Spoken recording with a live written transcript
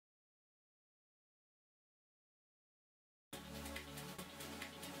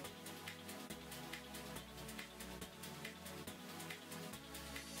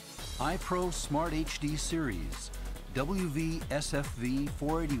iPro Smart HD Series, WV-SFV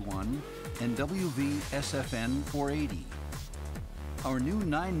 481, and WV-SFN 480. Our new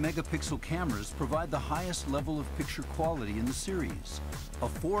 9-megapixel cameras provide the highest level of picture quality in the series, a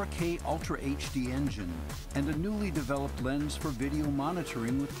 4K Ultra HD engine, and a newly developed lens for video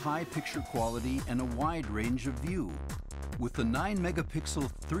monitoring with high picture quality and a wide range of view. With the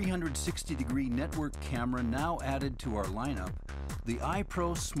 9-megapixel 360-degree network camera now added to our lineup, the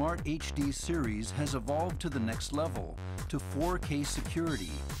iPro Smart HD Series has evolved to the next level, to 4K security,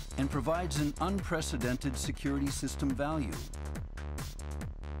 and provides an unprecedented security system value.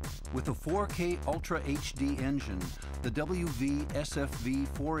 With a 4K Ultra HD engine, the WV-SFV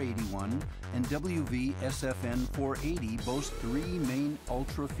 481 and WV-SFN 480 boast three main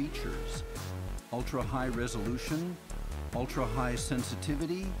Ultra features: Ultra High Resolution, Ultra High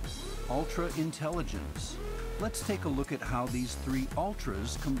Sensitivity, Ultra Intelligence. Let's take a look at how these three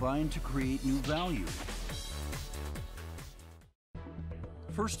Ultras combine to create new value.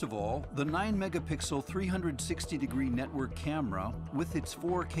 First of all, the 9-megapixel 360-degree network camera with its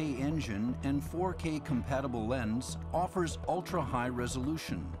 4K engine and 4K compatible lens offers ultra-high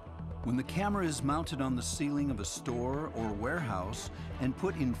resolution. When the camera is mounted on the ceiling of a store or warehouse and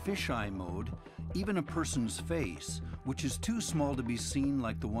put in fisheye mode, even a person's face, which is too small to be seen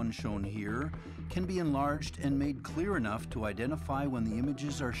like the one shown here, can be enlarged and made clear enough to identify when the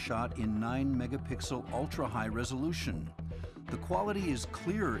images are shot in 9-megapixel ultra-high resolution. The quality is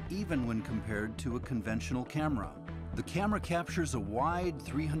clear even when compared to a conventional camera. The camera captures a wide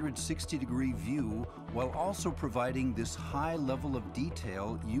 360-degree view while also providing this high level of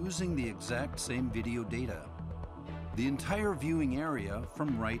detail using the exact same video data. The entire viewing area,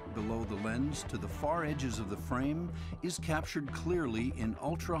 from right below the lens to the far edges of the frame, is captured clearly in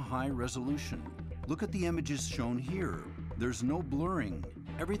ultra-high resolution. Look at the images shown here. There's no blurring.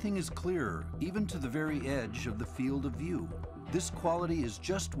 Everything is clear, even to the very edge of the field of view. This quality is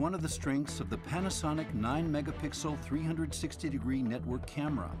just one of the strengths of the Panasonic 9-megapixel 360-degree network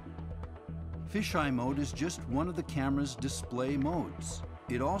camera. Fisheye mode is just one of the camera's display modes.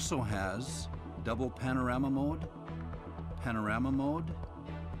 It also has double panorama mode,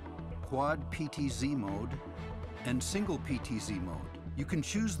 quad PTZ mode, and single PTZ mode. You can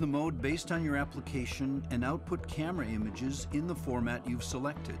choose the mode based on your application and output camera images in the format you've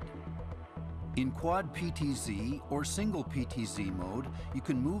selected. In quad PTZ or single PTZ mode, you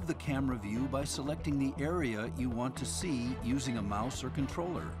can move the camera view by selecting the area you want to see using a mouse or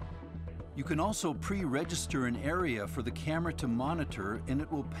controller. You can also pre-register an area for the camera to monitor, and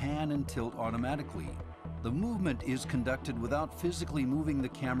it will pan and tilt automatically. The movement is conducted without physically moving the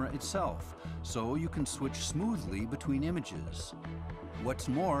camera itself, so you can switch smoothly between images. What's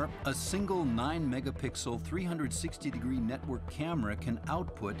more, a single 9-megapixel 360-degree network camera can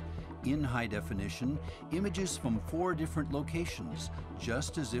output, in high definition, images from 4 different locations,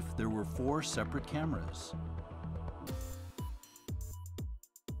 just as if there were 4 separate cameras.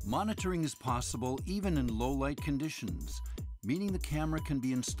 Monitoring is possible even in low-light conditions, meaning the camera can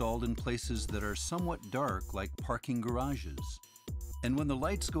be installed in places that are somewhat dark, like parking garages. And when the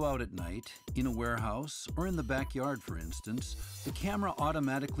lights go out at night, in a warehouse or in the backyard for instance, the camera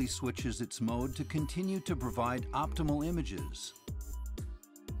automatically switches its mode to continue to provide optimal images.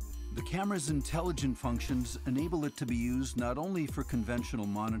 The camera's intelligent functions enable it to be used not only for conventional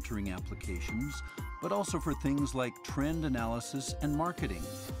monitoring applications, but also for things like trend analysis and marketing.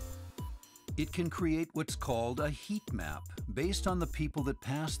 It can create what's called a heat map based on the people that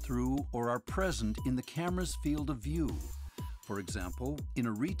pass through or are present in the camera's field of view. For example, in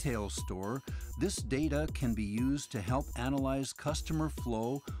a retail store, this data can be used to help analyze customer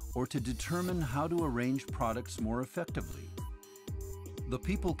flow or to determine how to arrange products more effectively. The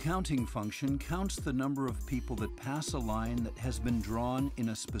people counting function counts the number of people that pass a line that has been drawn in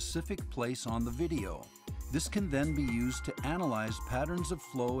a specific place on the video. This can then be used to analyze patterns of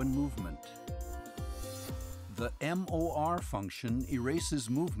flow and movement. The MOR function erases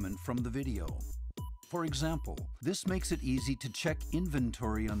movement from the video. For example, this makes it easy to check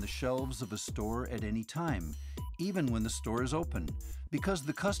inventory on the shelves of a store at any time, even when the store is open, because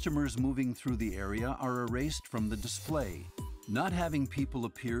the customers moving through the area are erased from the display. Not having people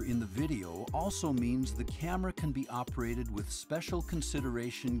appear in the video also means the camera can be operated with special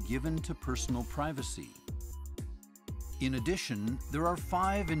consideration given to personal privacy. In addition, there are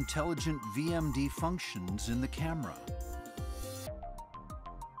 5 intelligent VMD functions in the camera.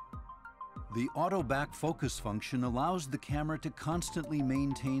 The auto back focus function allows the camera to constantly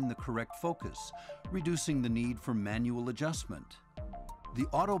maintain the correct focus, reducing the need for manual adjustment. The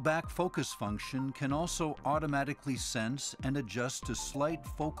auto back focus function can also automatically sense and adjust to slight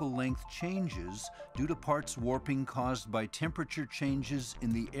focal length changes due to parts warping caused by temperature changes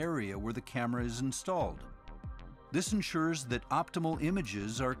in the area where the camera is installed. This ensures that optimal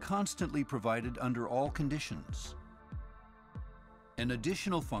images are constantly provided under all conditions. An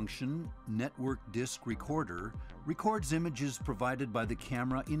additional function, Network Disk Recorder, records images provided by the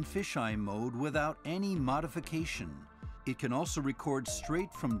camera in fisheye mode without any modification. It can also record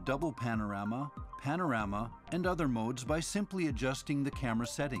straight from double panorama, panorama, and other modes by simply adjusting the camera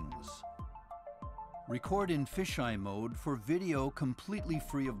settings. Record in fisheye mode for video completely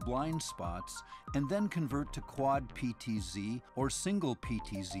free of blind spots, and then convert to quad PTZ or single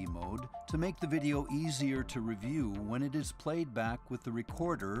PTZ mode to make the video easier to review when it is played back with the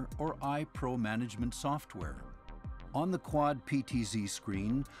recorder or iPro management software. On the quad PTZ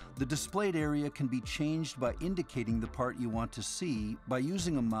screen, the displayed area can be changed by indicating the part you want to see by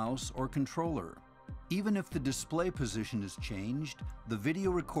using a mouse or controller. Even if the display position is changed, the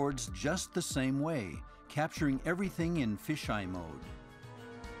video records just the same way, capturing everything in fisheye mode.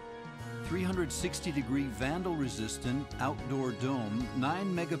 360-degree vandal-resistant outdoor dome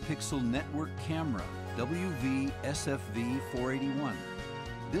 9-megapixel network camera, WV-SFV-481.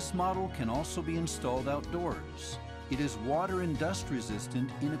 This model can also be installed outdoors. It is water and dust resistant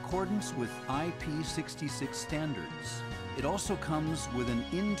in accordance with IP66 standards. It also comes with an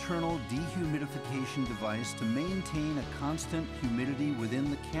internal dehumidification device to maintain a constant humidity within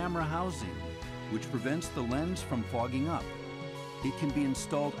the camera housing, which prevents the lens from fogging up. It can be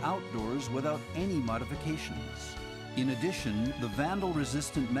installed outdoors without any modifications. In addition, the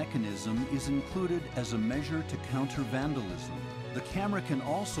vandal-resistant mechanism is included as a measure to counter vandalism. The camera can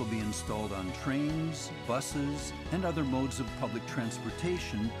also be installed on trains, buses, and other modes of public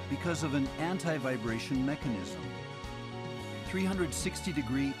transportation because of an anti-vibration mechanism.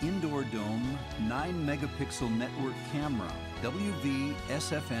 360-degree indoor dome 9-megapixel network camera,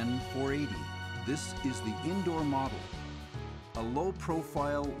 WV-SFN-480. This is the indoor model. A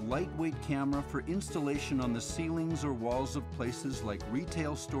low-profile, lightweight camera for installation on the ceilings or walls of places like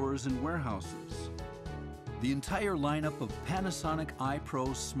retail stores and warehouses. The entire lineup of Panasonic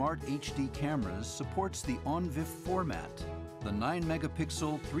iPro Smart HD cameras supports the ONVIF format. The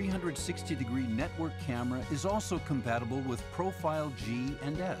 9-megapixel 360-degree network camera is also compatible with Profile G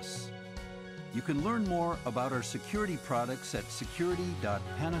and S. You can learn more about our security products at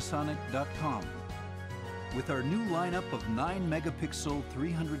security.panasonic.com. With our new lineup of 9-megapixel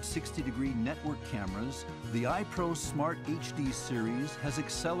 360-degree network cameras, the iPro Smart HD series has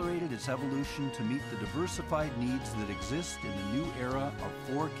accelerated its evolution to meet the diversified needs that exist in the new era of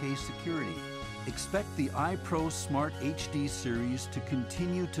 4K security. Expect the iPro Smart HD series to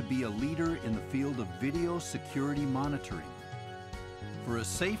continue to be a leader in the field of video security monitoring. For a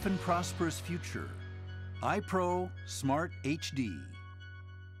safe and prosperous future, iPro Smart HD.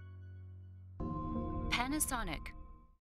 Panasonic.